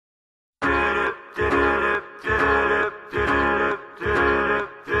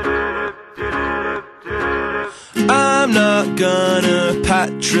gonna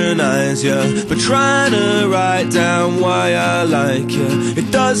patronize you, but trying to write down why I like you, it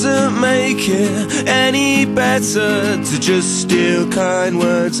doesn't make it any better to just steal kind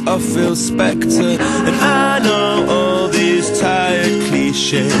words off Phil Spector. And I know all these tired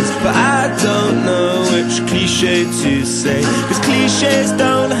cliches, but I don't know which cliche to say, cause cliches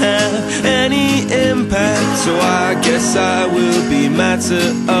don't have any impact. So I guess I will be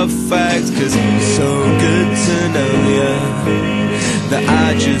matter of fact, cause it's so good to know you that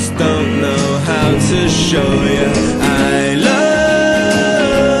I just don't know how to show you I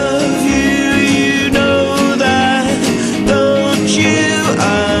love you. You know that, don't you?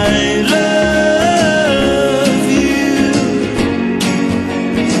 I love you.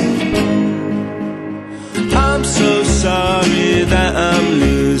 I'm so sorry that I'm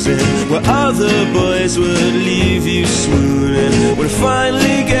losing where other boys would leave you swooning. When I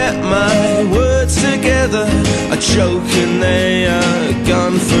finally get my words together, I choke and they are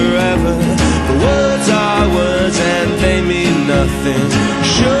gone forever. The words are words and they mean nothing.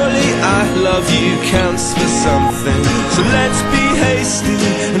 Surely I love you counts for something. So let's be hasty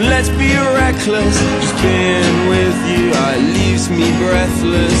and let's be reckless. Just being with you, leaves me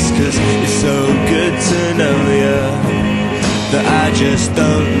breathless, cause it's so good to know you that I just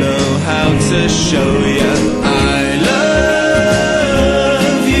don't know how to show you I love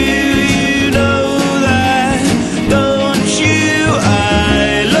you. You know that, don't you?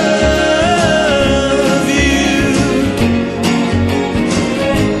 I love you.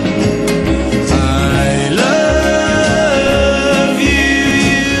 I love you.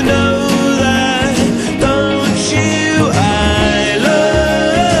 You know that, don't you? I love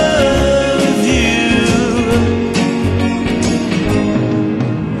you.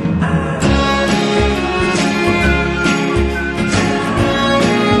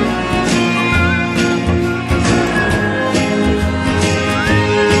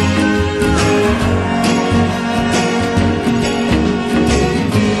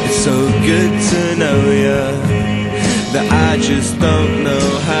 Good to know you that I just don't know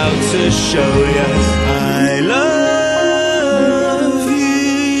how to show you I love you.